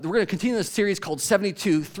We're going to continue this series called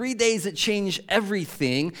 72, 3 days that change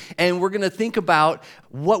everything, and we're going to think about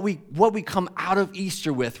what we come out of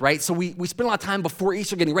Easter with, right? So we spend a lot of time before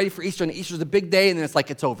Easter getting ready for Easter, and Easter's a big day, and then it's like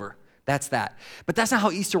it's over. That's that. But that's not how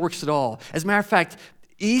Easter works at all. As a matter of fact,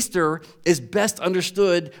 Easter is best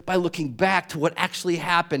understood by looking back to what actually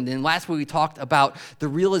happened. And last week we talked about the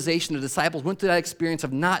realization the disciples went through that experience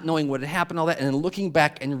of not knowing what had happened, all that, and then looking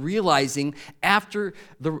back and realizing after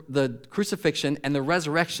the crucifixion and the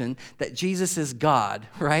resurrection that Jesus is God,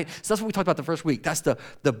 right? So that's what we talked about the first week. That's the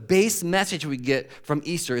base message we get from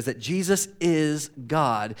Easter is that Jesus is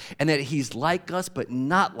God and that he's like us but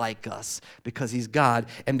not like us because he's God.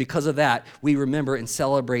 And because of that, we remember and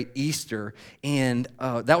celebrate Easter. And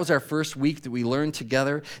that was our first week that we learned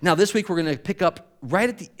together. Now, this week, we're going to pick up right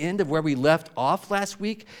at the end of where we left off last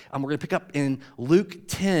week. We're going to pick up in Luke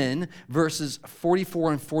 10, verses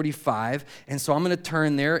 44 and 45. And so I'm going to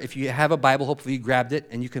turn there. If you have a Bible, hopefully you grabbed it,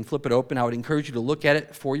 and you can flip it open. I would encourage you to look at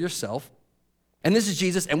it for yourself. And this is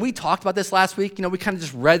Jesus, and we talked about this last week. We kind of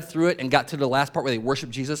just read through it and got to the last part where they worship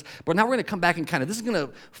Jesus. But now we're going to come back and this is going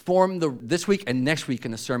to form this week and next week in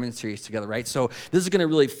the sermon series together, right? So this is going to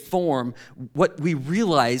really form what we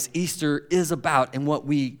realize Easter is about and what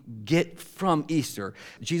we get from Easter.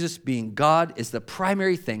 Jesus being God is the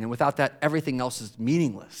primary thing, and without that, everything else is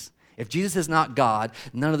meaningless. If Jesus is not God,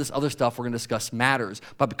 none of this other stuff we're going to discuss matters.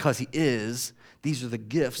 But because he is, these are the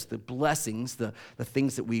gifts, the blessings, the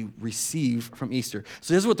things that we receive from Easter.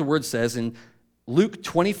 So this is what the word says in Luke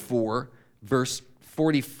 24, verse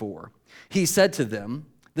 44. He said to them,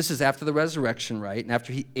 this is after the resurrection, right? And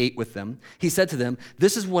after he ate with them, he said to them,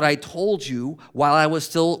 "This is what I told you while I was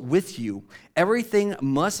still with you. Everything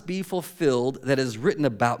must be fulfilled that is written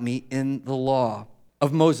about me in the law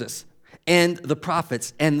of Moses and the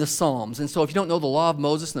prophets and the Psalms." And so if you don't know, the law of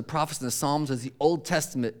Moses and the prophets and the Psalms is the Old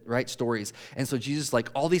Testament, right, stories. And so Jesus, like,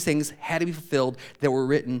 all these things had to be fulfilled that were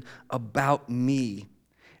written about me.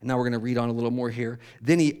 And now we're going to read on a little more here.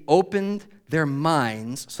 Then he opened their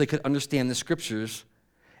minds so they could understand the scriptures.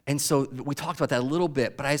 And so we talked about that a little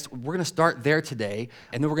bit, but we're going to start there today,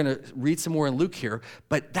 and then we're going to read some more in Luke here.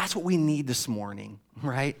 But that's what we need this morning,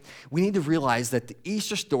 right? We need to realize that the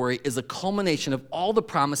Easter story is a culmination of all the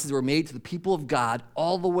promises that were made to the people of God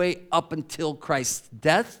all the way up until Christ's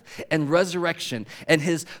death and resurrection. And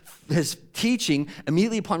his teaching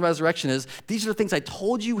immediately upon resurrection is, these are the things I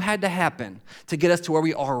told you had to happen to get us to where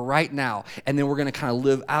we are right now. And then we're going to kind of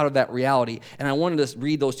live out of that reality. And I wanted to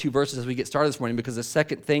read those two verses as we get started this morning, because the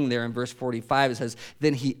second thing there in verse 45, it says,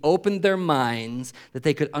 then he opened their minds that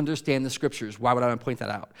they could understand the scriptures. Why would I want to point that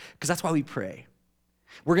out? Because that's why we pray.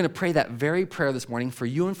 We're going to pray that very prayer this morning for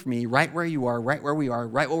you and for me, right where you are, right where we are,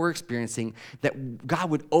 right what we're experiencing, that God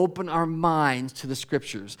would open our minds to the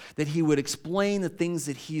scriptures, that he would explain the things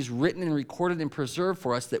that he's written and recorded and preserved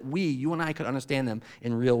for us, that you and I could understand them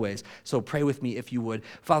in real ways. So pray with me if you would.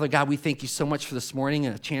 Father God, we thank you so much for this morning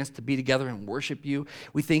and a chance to be together and worship you.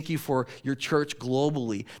 We thank you for your church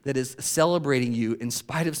globally that is celebrating you in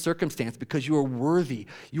spite of circumstance, because you are worthy.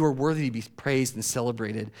 You are worthy to be praised and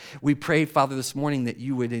celebrated. We pray, Father, this morning that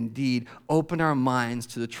you would indeed open our minds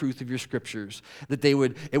to the truth of your scriptures, that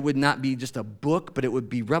it would not be just a book, but it would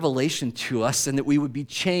be revelation to us, and that we would be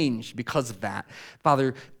changed because of that.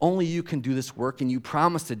 Father, only you can do this work, and you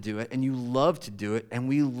promise to do it, and you love to do it, and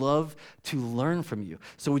we love to learn from you.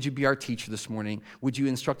 So would you be our teacher this morning? Would you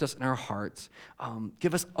instruct us in our hearts?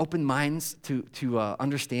 Give us open minds to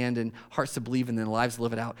understand and hearts to believe and then lives to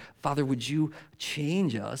live it out. Father, would you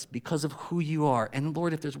change us because of who you are? And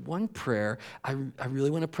Lord, if there's one prayer I really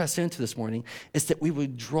want to press into this morning, is that we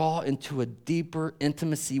would draw into a deeper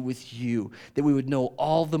intimacy with you, that we would know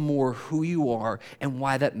all the more who you are and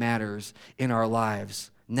why that matters in our lives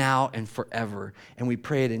now and forever. And we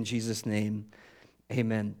pray it in Jesus' name.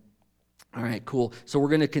 Amen. All right, cool. So we're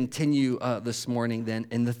going to continue this morning then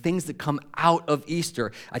in the things that come out of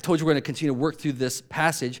Easter. I told you we're going to continue to work through this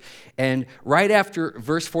passage. And right after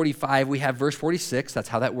verse 45, we have verse 46. That's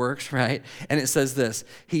how that works, right? And it says this: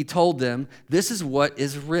 he told them, "This is what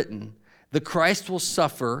is written. The Christ will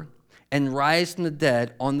suffer and rise from the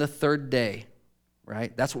dead on the third day."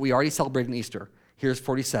 Right? That's what we already celebrated in Easter. Here's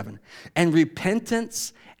 47. "And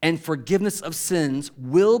repentance and forgiveness of sins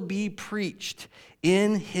will be preached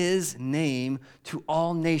in his name to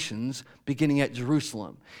all nations, beginning at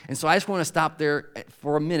Jerusalem." And so I just want to stop there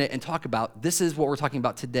for a minute and talk about, this is what we're talking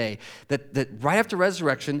about today, that right after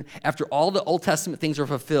resurrection, after all the Old Testament things are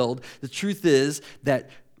fulfilled, the truth is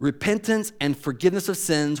that Repentance and forgiveness of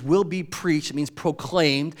sins will be preached. It means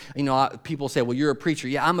proclaimed. You know, people say, well, you're a preacher.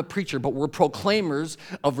 Yeah, I'm a preacher, but we're proclaimers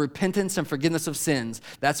of repentance and forgiveness of sins.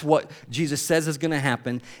 That's what Jesus says is going to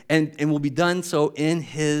happen, and will be done so in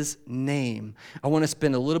his name. I want to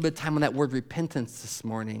spend a little bit of time on that word repentance this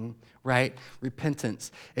morning, right?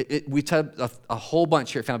 Repentance. We talk a whole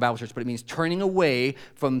bunch here at Family Bible Church, but it means turning away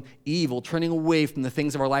from evil, turning away from the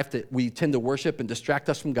things of our life that we tend to worship and distract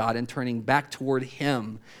us from God, and turning back toward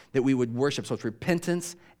him that we would worship. So it's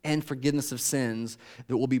repentance and forgiveness of sins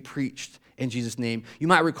that will be preached in Jesus' name. You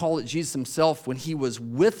might recall that Jesus himself, when he was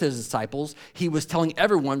with his disciples, he was telling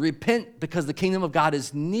everyone, repent because the kingdom of God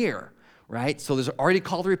is near. Right? So there's already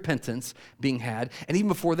called repentance being had. And even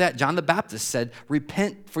before that, John the Baptist said,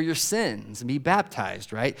 repent for your sins and be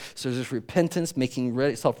baptized, right? So there's this repentance, making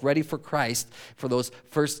yourself ready for Christ for those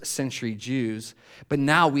first century Jews. But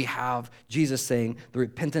now we have Jesus saying the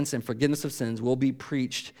repentance and forgiveness of sins will be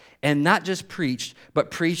preached. And not just preached,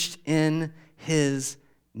 but preached in his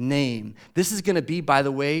name. This is going to be, by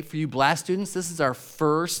the way, for you Blast students, this is our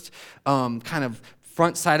first kind of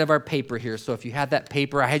front side of our paper here. So if you had that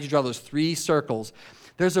paper, I had you draw those 3 circles.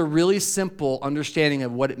 There's a really simple understanding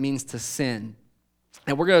of what it means to sin.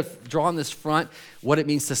 And we're going to draw on this front what it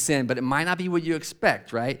means to sin, but it might not be what you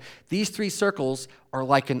expect, right? These 3 circles are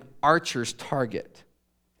like an archer's target.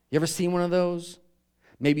 You ever seen one of those?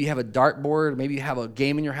 Maybe you have a dartboard, maybe you have a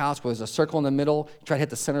game in your house where there's a circle in the middle, you try to hit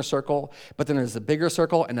the center circle, but then there's a bigger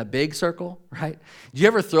circle and a big circle, right? Do you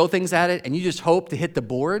ever throw things at it and you just hope to hit the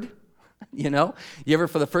board? You know, you ever,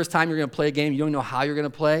 for the first time you're going to play a game, you don't know how you're going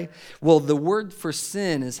to play? Well, the word for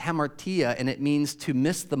sin is hamartia, and it means to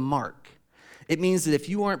miss the mark. It means that if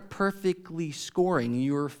you aren't perfectly scoring,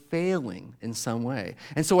 you're failing in some way.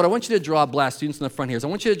 And so what I want you to draw, Blast students in the front here, is I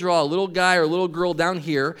want you to draw a little guy or a little girl down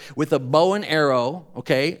here with a bow and arrow,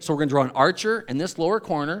 okay? So we're going to draw an archer in this lower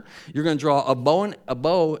corner. You're going to draw a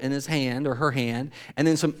bow in his hand or her hand, and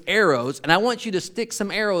then some arrows. And I want you to stick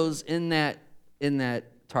some arrows in that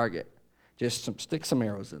target. Just stick some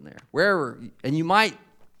arrows in there, wherever. And you might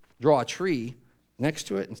draw a tree next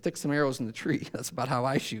to it and stick some arrows in the tree. That's about how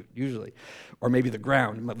I shoot, usually. Or maybe the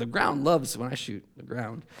ground. The ground loves when I shoot. The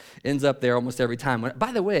ground ends up there almost every time.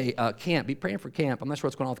 By the way, camp, be praying for camp. I'm not sure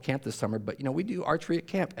what's going on with camp this summer, but, we do archery at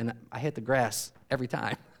camp, and I hit the grass every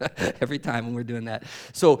time. Every time when we're doing that.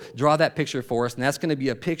 So draw that picture for us, and that's going to be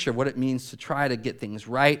a picture of what it means to try to get things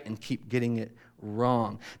right and keep getting it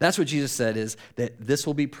wrong. That's what Jesus said, is that this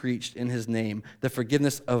will be preached in his name. The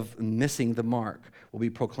forgiveness of missing the mark will be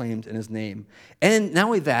proclaimed in his name. And not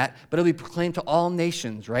only that, but it'll be proclaimed to all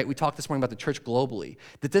nations, right? We talked this morning about the church globally,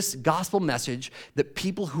 that this gospel message, that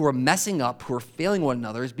people who are messing up, who are failing one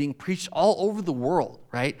another, is being preached all over the world,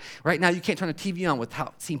 right? Right now, you can't turn the TV on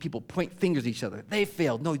without seeing people point fingers at each other. They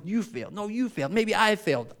failed. No, you failed. No, you failed. Maybe I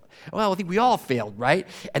failed. Well, I think we all failed, right?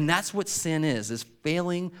 And that's what sin is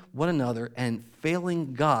failing one another and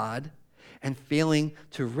failing God and failing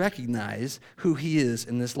to recognize who he is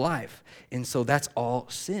in this life. And so that's all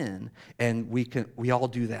sin, and we all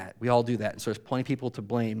do that. We all do that. And so there's plenty of people to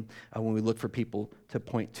blame when we look for people to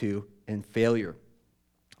point to in failure.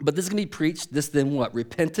 But this is going to be preached, this then what?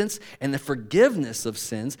 Repentance and the forgiveness of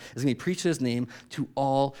sins is going to be preached in his name to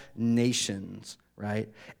all nations, right?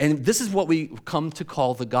 And this is what we come to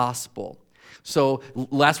call the gospel. So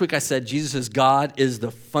last week I said Jesus' God is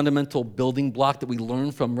the fundamental building block that we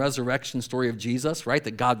learn from resurrection story of Jesus, right?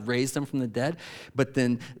 That God raised him from the dead. But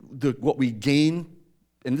then what we gain,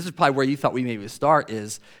 and this is probably where you thought we maybe would start,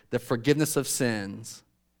 is the forgiveness of sins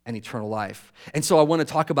and eternal life. And so I want to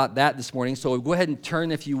talk about that this morning. So go ahead and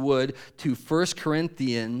turn, if you would, to 1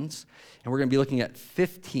 Corinthians, and we're going to be looking at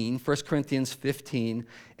 1 Corinthians 15,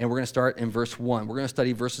 and we're going to start in verse 1. We're going to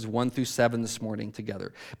study verses 1 through 7 this morning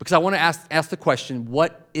together. Because I want to ask the question,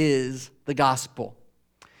 what is the gospel?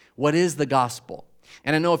 What is the gospel?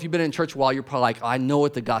 And I know if you've been in church a while, you're probably like, I know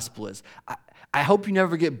what the gospel is. I hope you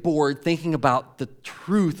never get bored thinking about the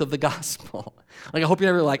truth of the gospel. Like, I hope you're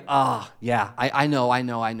never like, yeah, I know,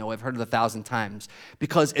 I've heard it 1,000 times.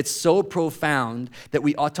 Because it's so profound that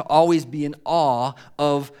we ought to always be in awe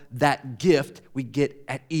of that gift we get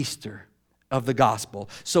at Easter of the gospel.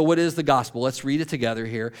 So what is the gospel? Let's read it together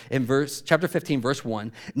here in chapter 15, verse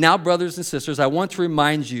 1. Now, brothers and sisters, I want to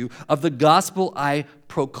remind you of the gospel I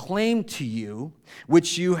proclaimed to you,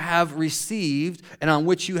 which you have received and on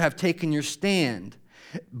which you have taken your stand.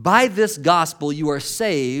 By this gospel you are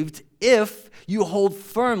saved if you hold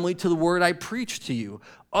firmly to the word I preached to you.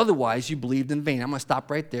 Otherwise, you believed in vain. I'm going to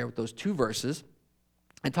stop right there with those 2 verses.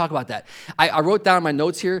 and talk about that. I wrote down in my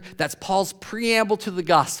notes here, that's Paul's preamble to the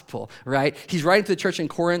gospel, right? He's writing to the church in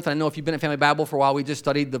Corinth. I know if you've been at Family Bible for a while, we just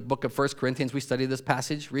studied the book of 1 Corinthians. We studied this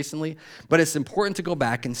passage recently. But it's important to go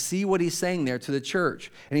back and see what he's saying there to the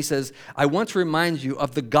church. And he says, I want to remind you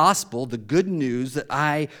of the gospel, the good news that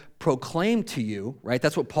I proclaimed to you, right?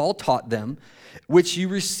 That's what Paul taught them, which you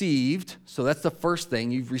received. So that's the first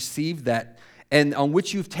thing. You've received that, and on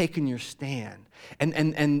which you've taken your stand. And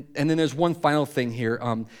then there's one final thing here.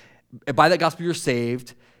 By that gospel you're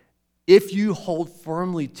saved if you hold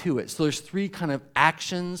firmly to it. So there's three kind of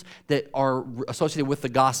actions that are associated with the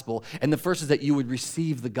gospel. And the first is that you would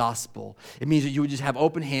receive the gospel. It means that you would just have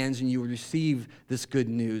open hands and you would receive this good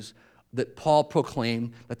news that Paul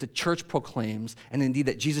proclaimed, that the church proclaims, and indeed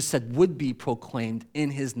that Jesus said would be proclaimed in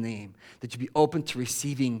his name. That you'd be open to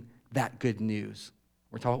receiving that good news.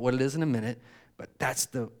 We're talking about what it is in a minute. But that's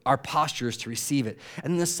our posture is to receive it.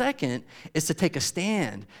 And then the second is to take a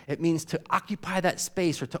stand. It means to occupy that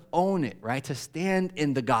space or to own it, right? To stand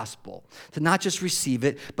in the gospel. To not just receive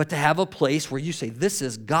it, but to have a place where you say, this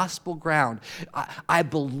is gospel ground. I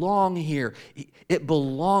belong here. It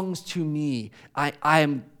belongs to me.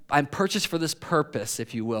 I'm purchased for this purpose,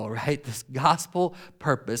 if you will, right? This gospel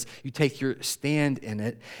purpose. You take your stand in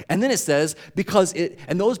it. And then it says,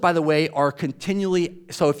 and those, by the way, are continually,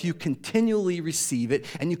 so if you continually receive it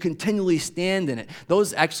and you continually stand in it,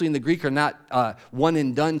 those actually in the Greek are not one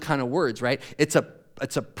and done kind of words, right? It's a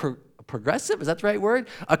progressive, is that the right word?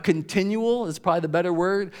 A continual is probably the better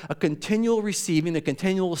word. A continual receiving, a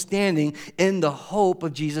continual standing in the hope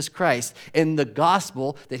of Jesus Christ, in the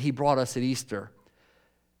gospel that he brought us at Easter.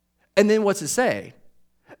 And then what's it say?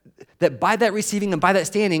 That by that receiving and by that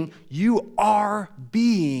standing, you are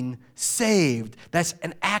being saved. That's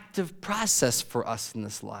an active process for us in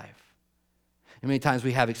this life. And many times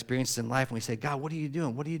we have experiences in life and we say, God, what are you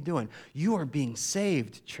doing? What are you doing? You are being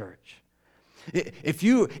saved, church. If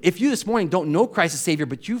you this morning don't know Christ as Savior,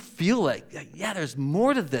 but you feel like, yeah, there's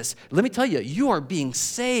more to this, let me tell you, you are being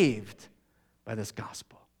saved by this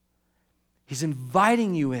gospel. He's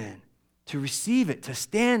inviting you in to receive it, to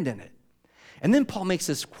stand in it. And then Paul makes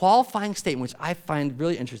this qualifying statement, which I find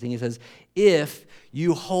really interesting. He says, if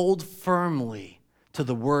you hold firmly to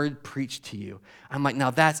the word preached to you. I'm like,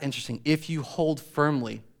 now that's interesting. If you hold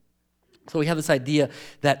firmly. So we have this idea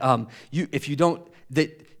that if you don't,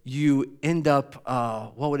 that you end up,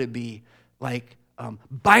 what would it be? Like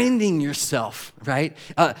binding yourself, right?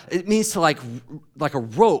 It means to like a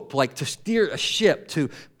rope, like to steer a ship,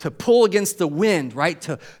 to pull against the wind, right?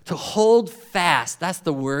 To hold fast, that's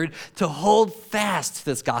the word, to hold fast to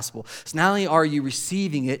this gospel. So not only are you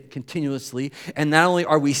receiving it continuously, and not only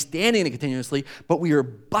are we standing in it continuously, but we are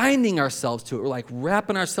binding ourselves to it. We're like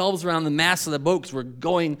wrapping ourselves around the mast of the boat because we're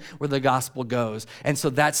going where the gospel goes. And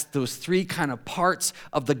so that's those three kind of parts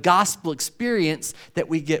of the gospel experience that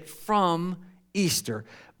we get from Easter.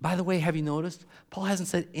 By the way, have you noticed? Paul hasn't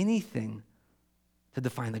said anything to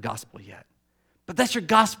define the gospel yet. But that's your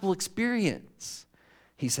gospel experience.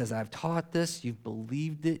 He says, I've taught this, you've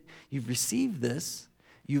believed it, you've received this,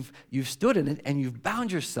 you've stood in it, and you've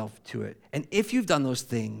bound yourself to it. And if you've done those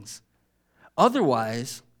things,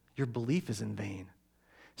 otherwise, your belief is in vain.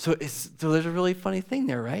 So there's a really funny thing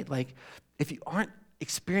there, right? Like, if you aren't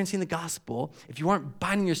experiencing the gospel, if you aren't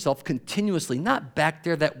binding yourself continuously, not back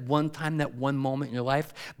there that one time, that one moment in your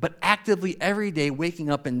life, but actively every day waking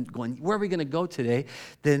up and going, where are we going to go today?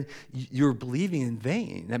 Then you're believing in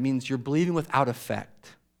vain. That means you're believing without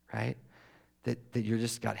effect, right? That you're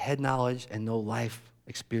just got head knowledge and no life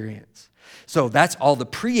experience. So that's all the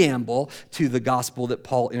preamble to the gospel that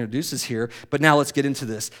Paul introduces here. But now let's get into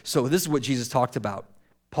this. So this is what Jesus talked about.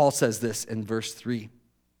 Paul says this in verse 3.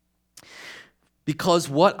 Because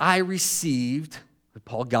what I received,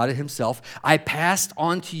 Paul got it himself, I passed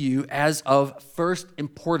on to you as of first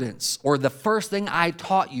importance, or the first thing I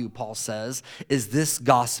taught you, Paul says, is this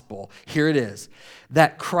gospel. Here it is,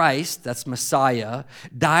 that Christ, that's Messiah,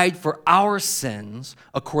 died for our sins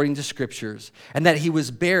according to Scriptures, and that he was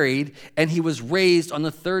buried and he was raised on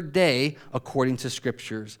the third day according to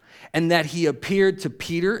Scriptures, and that he appeared to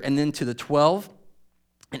Peter and then to the 12.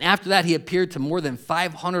 And after that, he appeared to more than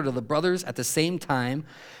 500 of the brothers at the same time,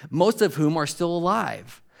 most of whom are still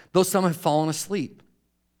alive, though some have fallen asleep.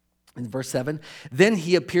 In verse 7, then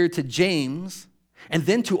he appeared to James, and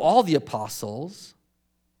then to all the apostles,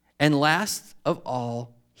 and last of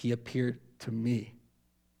all, he appeared to me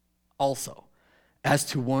also, as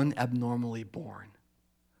to one abnormally born.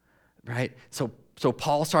 Right? So So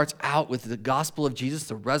Paul starts out with the gospel of Jesus,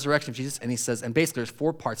 the resurrection of Jesus, and he says, and basically there's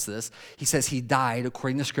 4 parts to this. He says he died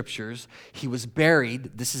according to scriptures. He was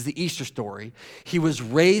buried. This is the Easter story. He was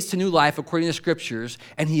raised to new life according to scriptures,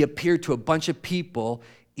 and he appeared to a bunch of people,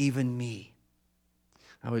 even me.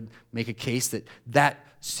 I would make a case that that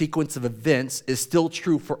sequence of events is still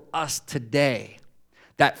true for us today.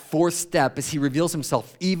 That 4th step is he reveals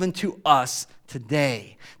himself even to us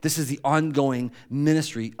today. This is the ongoing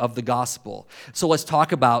ministry of the gospel. So let's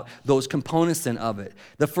talk about those components then of it.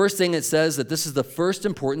 The first thing it says that this is the first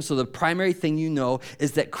importance, so the primary thing you know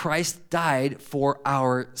is that Christ died for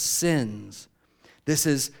our sins. This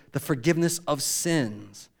is the forgiveness of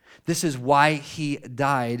sins. This is why he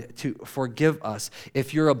died, to forgive us.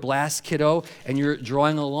 If you're a blast kiddo and you're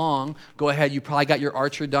drawing along, go ahead. You probably got your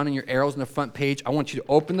archer done and your arrows on the front page. I want you to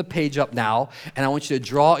open the page up now, and I want you to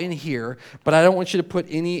draw in here, but I don't want you to put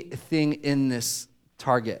anything in this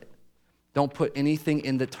target. Don't put anything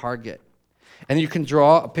in the target. And you can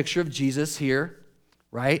draw a picture of Jesus here,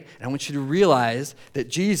 right? And I want you to realize that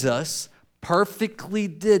Jesus perfectly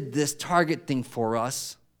did this target thing for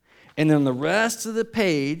us. And then the rest of the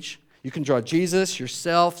page, you can draw Jesus,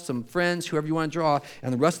 yourself, some friends, whoever you want to draw.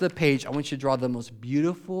 And the rest of the page, I want you to draw the most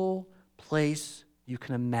beautiful place you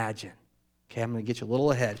can imagine. Okay, I'm going to get you a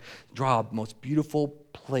little ahead. Draw the most beautiful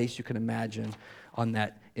place you can imagine on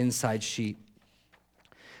that inside sheet.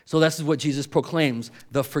 So this is what Jesus proclaims,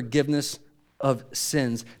 the forgiveness of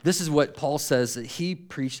sins. This is what Paul says that he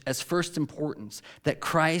preached as first importance, that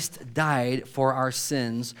Christ died for our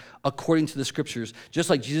sins according to the scriptures.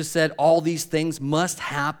 Just like Jesus said, all these things must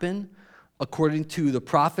happen according to the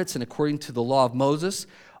prophets and according to the law of Moses.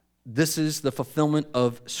 This is the fulfillment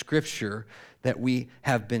of scripture that we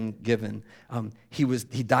have been given.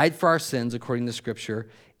 He died for our sins according to scripture,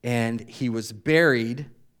 and he was buried,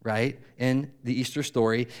 right, in the Easter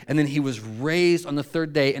story. And then he was raised on the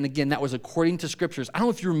 3rd day. And again, that was according to scriptures. I don't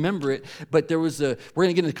know if you remember it, but we're going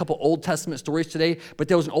to get into a couple Old Testament stories today, but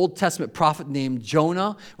there was an Old Testament prophet named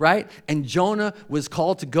Jonah, right? And Jonah was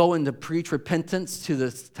called to go and to preach repentance to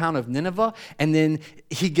the town of Nineveh. And then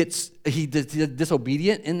he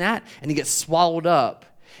disobedient in that, and he gets swallowed up.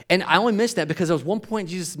 And I only mention that because there was one point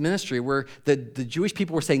in Jesus' ministry where the Jewish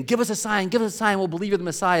people were saying, give us a sign, we'll believe you're the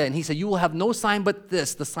Messiah. And he said, you will have no sign but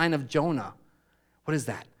this, the sign of Jonah. What is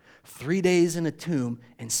that? 3 days in a tomb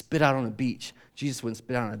and spit out on a beach. Jesus wouldn't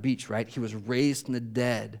spit out on a beach, right? He was raised from the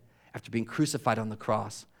dead after being crucified on the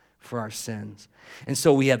cross for our sins. And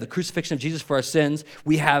so we have the crucifixion of Jesus for our sins,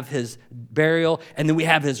 we have his burial, and then we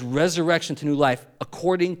have his resurrection to new life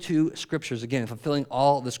according to scriptures, again, fulfilling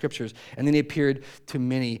all the scriptures. And then he appeared to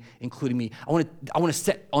many, including me. I want to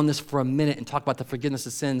sit on this for a minute and talk about the forgiveness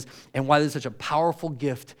of sins and why this is such a powerful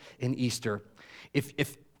gift in Easter.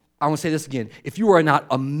 If I want to say this again, if you are not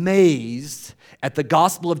amazed at the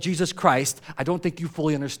gospel of Jesus Christ, I don't think you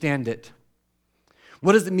fully understand it.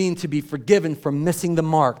 What does it mean to be forgiven for missing the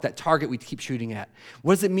mark, that target we keep shooting at?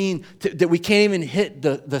 What does it mean that we can't even hit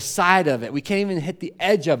the side of it? We can't even hit the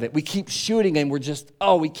edge of it. We keep shooting and we're just,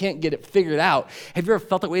 we can't get it figured out. Have you ever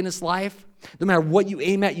felt that way in this life? No matter what you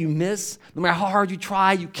aim at, you miss. No matter how hard you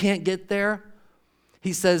try, you can't get there.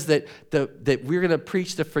 He says that we're going to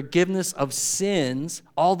preach the forgiveness of sins,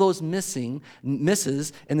 all those misses,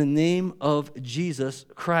 in the name of Jesus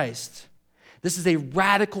Christ. This is a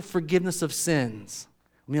radical forgiveness of sins.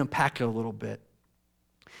 Let me unpack it a little bit.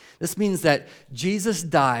 This means that Jesus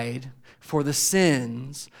died for the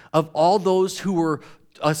sins of all those who were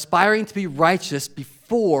aspiring to be righteous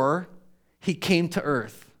before he came to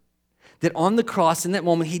earth. That on the cross, in that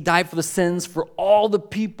moment, he died for the sins for all the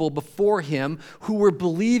people before him who were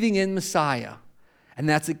believing in Messiah. And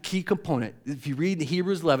that's a key component. If you read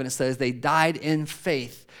Hebrews 11, it says they died in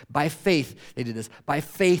faith. By faith, they did this. By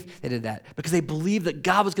faith, they did that. Because they believed that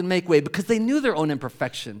God was going to make way. Because they knew their own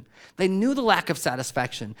imperfection. They knew the lack of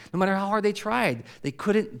satisfaction. No matter how hard they tried, they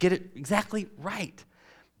couldn't get it exactly right.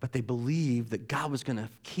 But they believed that God was going to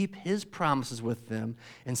keep his promises with them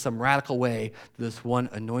in some radical way through this one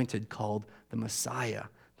anointed called the Messiah,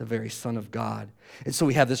 the very Son of God. And so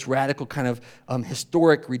we have this radical kind of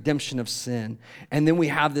historic redemption of sin. And then we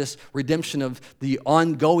have this redemption of the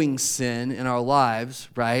ongoing sin in our lives,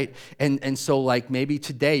 right? And so like maybe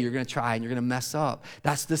today you're going to try and you're going to mess up.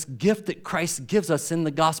 That's this gift that Christ gives us in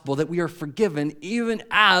the gospel, that we are forgiven even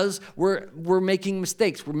as we're making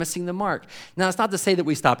mistakes. We're missing the mark. Now, it's not to say that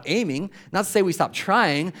we stop aiming, not to say we stop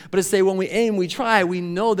trying, but to say when we aim, we try, we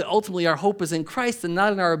know that ultimately our hope is in Christ and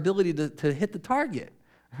not in our ability to hit the target.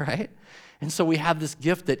 Right? And so we have this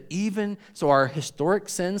gift that so our historic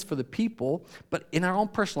sins for the people, but in our own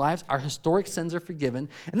personal lives, our historic sins are forgiven.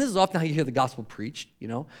 And this is often how you hear the gospel preached, you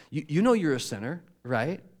know. You know you're a sinner.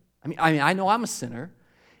 right? I know I'm a sinner.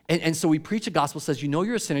 And so we preach a gospel that says, you know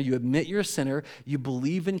you're a sinner, you admit you're a sinner, you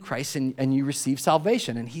believe in Christ, and you receive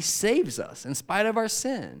salvation. And he saves us in spite of our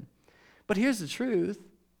sin. But here's the truth.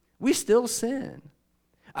 We still sin.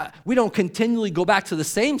 We don't continually go back to the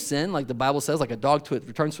same sin, like the Bible says, like a dog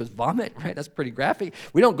returns to its vomit, right? That's pretty graphic.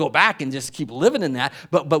 We don't go back and just keep living in that,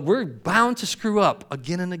 but we're bound to screw up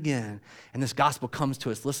again and again. And this gospel comes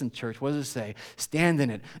to us. Listen, church, what does it say? Stand in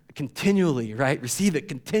it continually, right? Receive it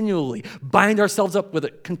continually. Bind ourselves up with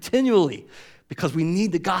it continually, because we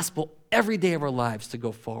need the gospel every day of our lives to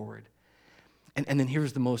go forward. And then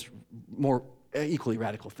here's the more equally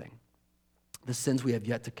radical thing. The sins we have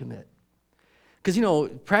yet to commit. Because,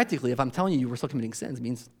 practically, if I'm telling you we're still committing sins, it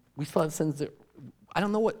means we still have sins that, I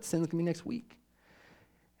don't know what sin's going to be next week.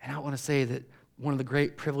 And I want to say that one of the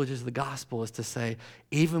great privileges of the gospel is to say,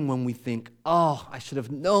 even when we think, oh, I should have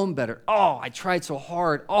known better. Oh, I tried so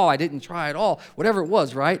hard. Oh, I didn't try at all. Whatever it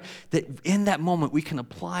was, right? That in that moment, we can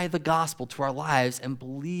apply the gospel to our lives and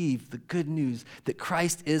believe the good news that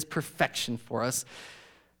Christ is perfection for us,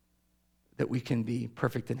 that we can be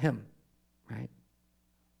perfect in him, right?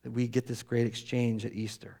 That we get this great exchange at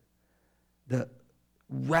Easter. The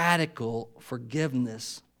radical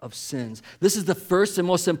forgiveness of sins. This is the first and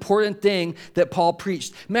most important thing that Paul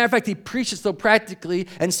preached. Matter of fact, he preached it so practically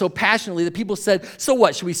and so passionately that people said, so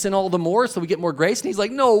what, should we sin all the more so we get more grace? And he's like,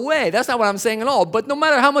 no way, that's not what I'm saying at all. But no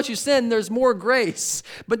matter how much you sin, there's more grace.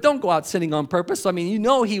 But don't go out sinning on purpose.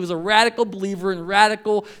 He was a radical believer in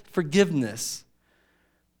radical forgiveness.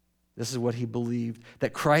 This is what he believed,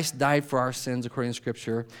 that Christ died for our sins according to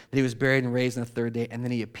Scripture, that he was buried and raised on the third day, and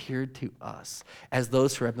then he appeared to us as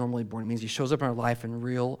those who are abnormally born. It means he shows up in our life in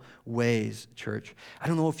real ways, church. I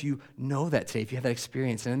don't know if you know that today, if you have that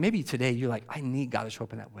experience, and maybe today you're like, I need God to show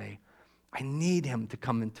up in that way. I need him to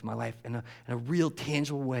come into my life in a real,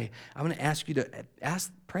 tangible way. I'm going to ask you to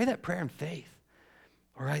pray that prayer in faith.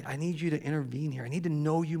 All right, I need you to intervene here. I need to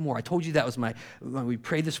know you more. I told you that was when we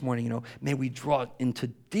prayed this morning, may we draw into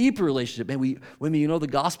deeper relationship. May we, when you know the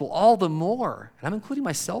gospel all the more. And I'm including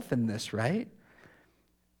myself in this, right?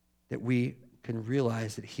 That we can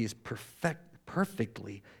realize that he's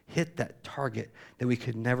perfectly hit that target that we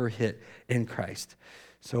could never hit in Christ.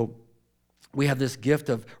 So we have this gift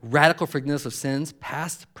of radical forgiveness of sins,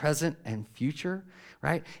 past, present, and future,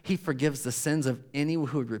 right? He forgives the sins of anyone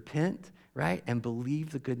who would repent, right? And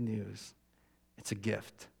believe the good news. It's a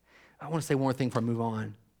gift. I want to say one more thing before I move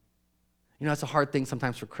on. It's a hard thing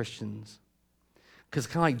sometimes for Christians. Because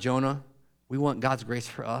kind of like Jonah, we want God's grace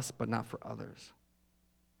for us, but not for others.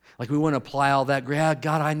 Like we want to apply all that,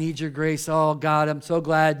 God, I need your grace. Oh, God, I'm so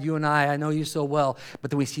glad you and I know you so well.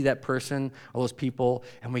 But then we see that person or those people,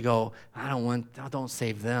 and we go, don't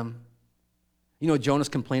save them. Jonah's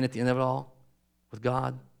complaint at the end of it all with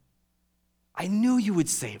God? I knew you would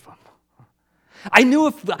save them. I knew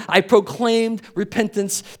if I proclaimed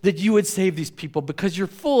repentance that you would save these people because you're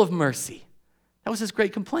full of mercy. That was his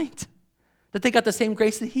great complaint, that they got the same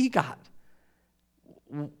grace that he got.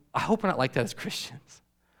 I hope we're not like that as Christians.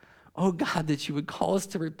 Oh God, that you would call us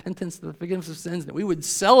to repentance, to the forgiveness of sins, that we would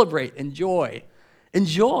celebrate, enjoy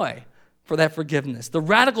for that forgiveness, the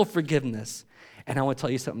radical forgiveness. And I want to tell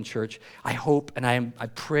you something, church. I hope and I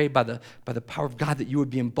pray by the power of God that you would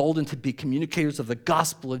be emboldened to be communicators of the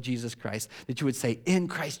gospel of Jesus Christ, that you would say, in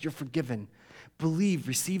Christ you're forgiven. Believe,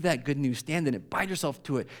 receive that good news, stand in it, bind yourself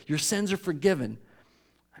to it. Your sins are forgiven.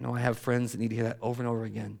 I know I have friends that need to hear that over and over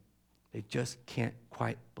again. They just can't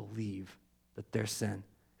quite believe that their sin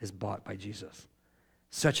is bought by Jesus.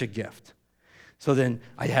 Such a gift. So then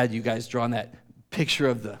I had you guys draw on that picture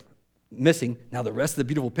of the missing. Now the rest of the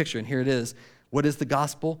beautiful picture, and here it is. What is the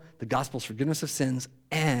gospel? The gospel is forgiveness of sins,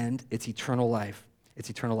 and it's eternal life. It's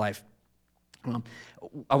eternal life.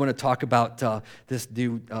 I want to talk about this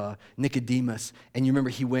dude, Nicodemus. And you remember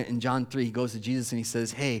he went in John 3, he goes to Jesus and he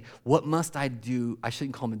says, hey, what must I do? I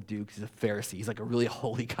shouldn't call him a dude because he's a Pharisee. He's like a really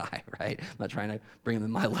holy guy, right? I'm not trying to bring him to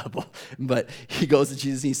my level. But he goes to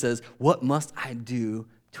Jesus and he says, what must I do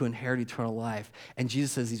to inherit eternal life? And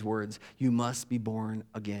Jesus says these words, you must be born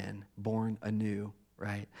again, born anew,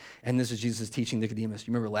 right? And this is Jesus teaching Nicodemus.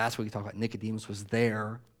 You remember last week we talked about Nicodemus was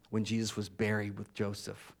there when Jesus was buried with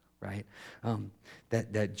Joseph, right? The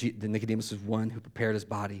Nicodemus was one who prepared his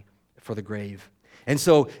body for the grave. And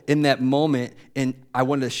so in that moment, and I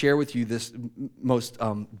wanted to share with you this most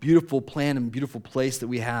beautiful plan and beautiful place that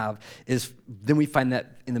we have is then we find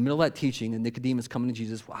that in the middle of that teaching, and Nicodemus coming to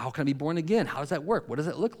Jesus, well, how can I be born again? How does that work? What does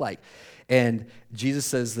it look like? And Jesus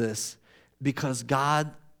says this, because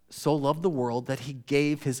God so loved the world that he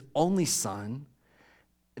gave his only son,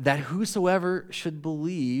 that whosoever should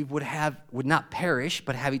believe would not perish,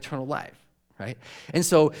 but have eternal life, right? And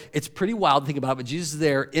so it's pretty wild to think about it, but Jesus is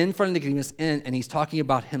there in front of Nicodemus, and he's talking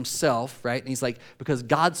about himself, right? And he's like, because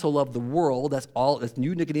God so loved the world, that's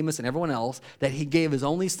you, Nicodemus, and everyone else, that he gave his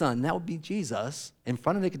only son, that would be Jesus, in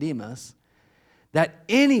front of Nicodemus, that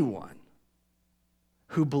anyone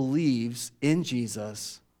who believes in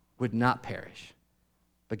Jesus would not perish,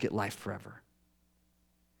 but get life forever.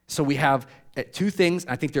 So we have two things.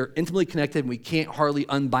 I think they're intimately connected, and we can't hardly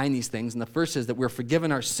unbind these things. And the first is that we're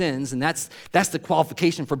forgiven our sins, and that's the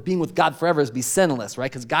qualification for being with God forever, is be sinless,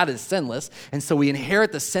 right? Because God is sinless, and so we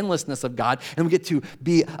inherit the sinlessness of God, and we get to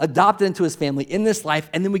be adopted into his family in this life,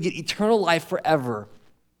 and then we get eternal life forever.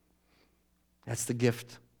 That's the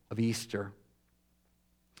gift of Easter.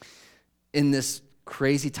 In this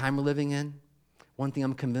crazy time we're living in, one thing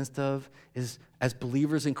I'm convinced of is, as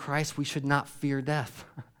believers in Christ, we should not fear death.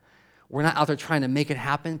 We're not out there trying to make it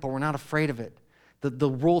happen, but we're not afraid of it. The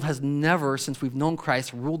world has never, since we've known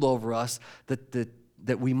Christ, ruled over us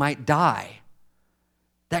that we might die.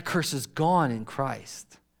 That curse is gone in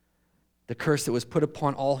Christ. The curse that was put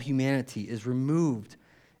upon all humanity is removed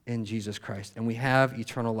in Jesus Christ, and we have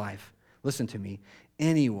eternal life. Listen to me.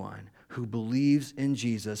 Anyone who believes in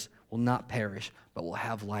Jesus will not perish, but will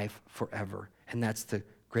have life forever. And that's the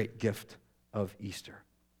great gift of Easter.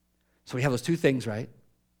 So we have those two things, right?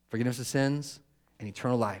 Forgiveness of sins and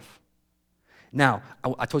eternal life. Now,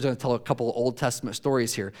 I told you I'm going to tell a couple of Old Testament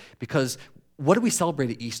stories here, because what do we celebrate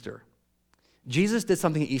at Easter? Jesus did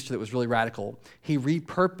something at Easter that was really radical. He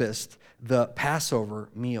repurposed the Passover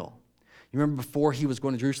meal. You remember before he was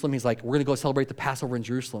going to Jerusalem, he's like, we're going to go celebrate the Passover in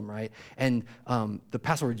Jerusalem, right? And the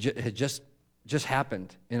Passover had just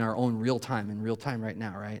happened in our own real time right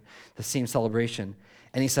now, right? The same celebration.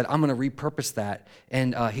 And he said, I'm going to repurpose that.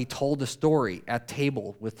 And he told a story at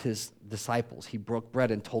table with his disciples. He broke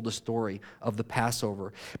bread and told the story of the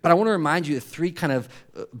Passover. But I want to remind you of three kind of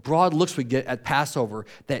broad looks we get at Passover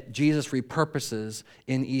that Jesus repurposes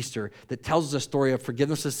in Easter, that tells us a story of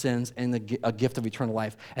forgiveness of sins and a gift of eternal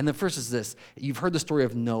life. And the first is this. You've heard the story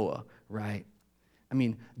of Noah, right? I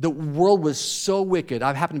mean, the world was so wicked.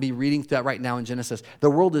 I happen to be reading that right now in Genesis. The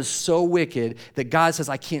world is so wicked that God says,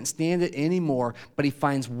 I can't stand it anymore. But he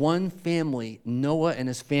finds one family, Noah and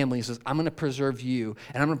his family. He says, I'm going to preserve you,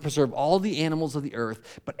 and I'm going to preserve all the animals of the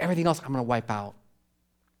earth, but everything else I'm going to wipe out.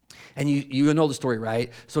 And you know the story,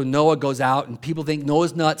 right? So Noah goes out, and people think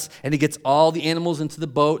Noah's nuts, and he gets all the animals into the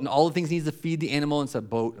boat, and all the things he needs to feed the animal. It's a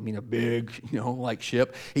boat, a big, like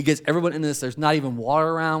ship. He gets everyone in this. There's not even water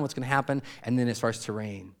around. What's going to happen? And then it starts to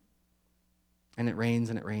rain. And it rains,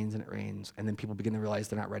 and it rains, and it rains. And then people begin to realize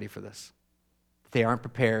they're not ready for this. They aren't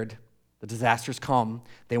prepared. The disasters come.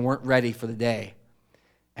 They weren't ready for the day.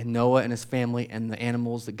 And Noah and his family and the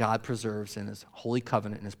animals that God preserves in his holy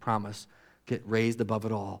covenant and his promise get raised above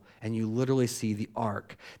it all, and you literally see the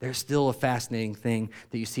ark. There's still a fascinating thing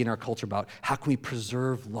that you see in our culture about how can we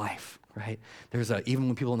preserve life, right? Even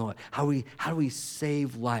when people don't know it, how do we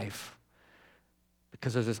save life?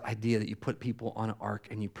 Because there's this idea that you put people on an ark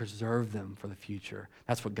and you preserve them for the future.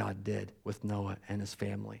 That's what God did with Noah and his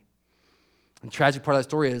family. And the tragic part of that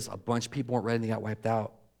story is a bunch of people weren't ready and they got wiped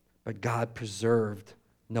out, but God preserved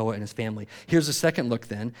Noah and his family. Here's a second look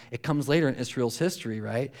then. It comes later in Israel's history,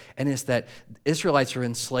 right? And it's that Israelites are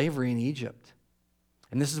in slavery in Egypt.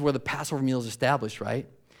 And this is where the Passover meal is established, right?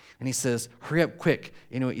 And he says, hurry up quick.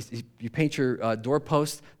 You paint your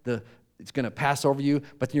doorpost, it's going to pass over you,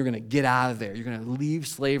 but then you're going to get out of there. You're going to leave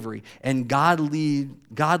slavery. And God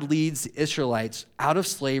leads the Israelites out of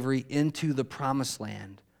slavery into the promised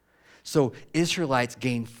land. So Israelites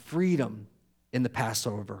gain freedom in the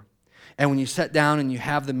Passover. And when you sit down and you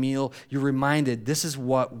have the meal, you're reminded this is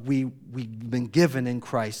what we've been given in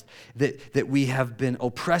Christ, that we have been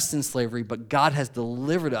oppressed in slavery, but God has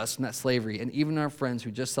delivered us from that slavery. And even our friends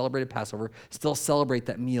who just celebrated Passover still celebrate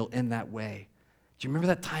that meal in that way. Do you remember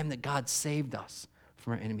that time that God saved us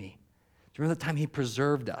from our enemy? Do you remember the time he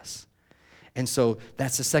preserved us? And so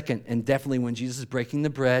that's the second. And definitely when Jesus is breaking the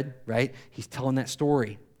bread, right, he's telling that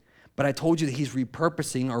story. But I told you that he's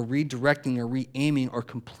repurposing or redirecting or re-aiming or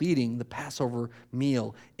completing the Passover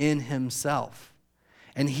meal in himself.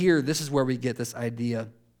 And here, this is where we get this idea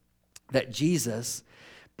that Jesus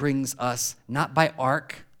brings us not by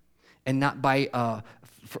ark and not by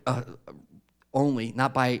only,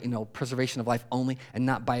 not by preservation of life only, and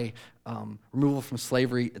not by removal from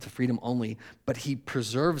slavery to freedom only, but he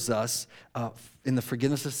preserves us in the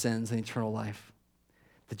forgiveness of sins and eternal life.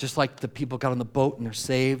 That just like the people got on the boat and they're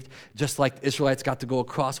saved, just like the Israelites got to go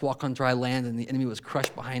across, walk on dry land, and the enemy was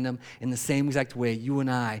crushed behind them, in the same exact way, you and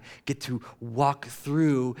I get to walk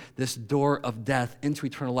through this door of death into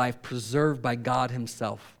eternal life, preserved by God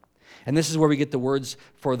himself. And this is where we get the words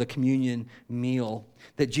for the communion meal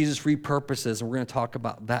that Jesus repurposes, and we're going to talk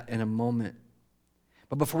about that in a moment.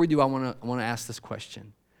 But before we do, I want to ask this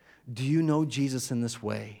question. Do you know Jesus in this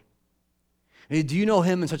way? Do you know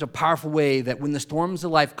him in such a powerful way that when the storms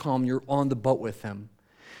of life come, you're on the boat with him?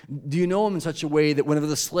 Do you know him in such a way that whenever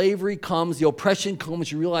the slavery comes, the oppression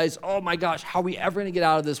comes, you realize, oh my gosh, how are we ever going to get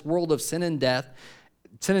out of this world of sin and death?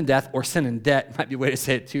 Sin and death, or sin and debt, might be a way to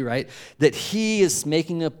say it too, right? That he is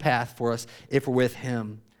making a path for us if we're with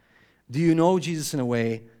him. Do you know Jesus in a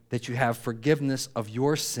way that you have forgiveness of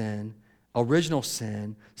your sin, original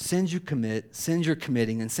sin, sins you commit, sins you're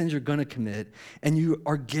committing, and sins you're going to commit, and you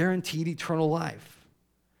are guaranteed eternal life?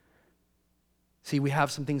 See, we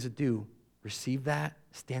have some things to do. Receive that,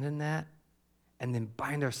 stand in that, and then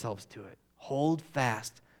bind ourselves to it. Hold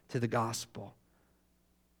fast to the gospel.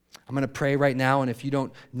 I'm going to pray right now, and if you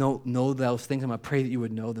don't know those things, I'm going to pray that you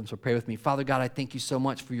would know them. So pray with me. Father God, I thank you so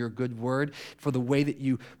much for your good word, for the way that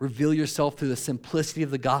you reveal yourself through the simplicity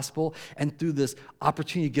of the gospel and through this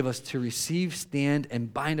opportunity you give us to receive, stand,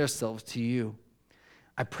 and bind ourselves to you.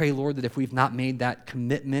 I pray, Lord, that if we've not made that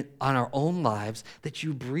commitment on our own lives, that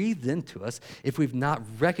you breathed into us, if we've not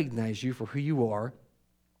recognized you for who you are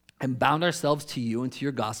and bound ourselves to you and to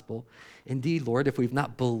your gospel. Indeed, Lord, if we've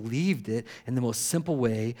not believed it in the most simple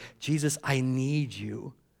way, Jesus, I need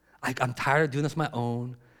you. I'm tired of doing this on my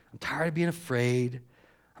own. I'm tired of being afraid.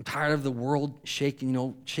 I'm tired of the world shaking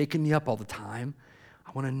me up all the time.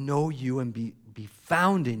 I want to know you and be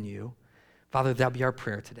found in you. Father, that'll be our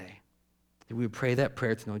prayer today. That we would pray that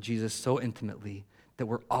prayer to know Jesus so intimately that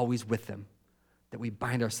we're always with him, that we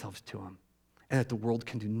bind ourselves to him, and that the world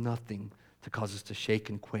can do nothing to cause us to shake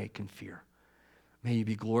and quake in fear. May you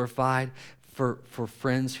be glorified. For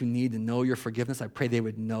friends who need to know your forgiveness, I pray they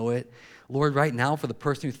would know it. Lord, right now, for the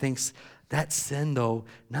person who thinks, that sin though,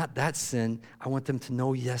 not that sin, I want them to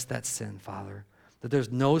know, yes, that sin, Father. That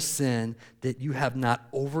there's no sin that you have not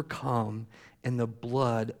overcome in the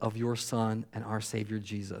blood of your Son and our Savior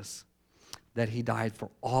Jesus. That he died for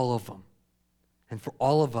all of them and for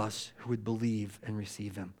all of us who would believe and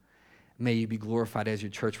receive him. May you be glorified as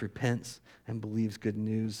your church repents and believes good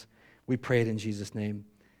news. We pray it in Jesus' name.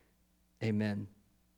 Amen.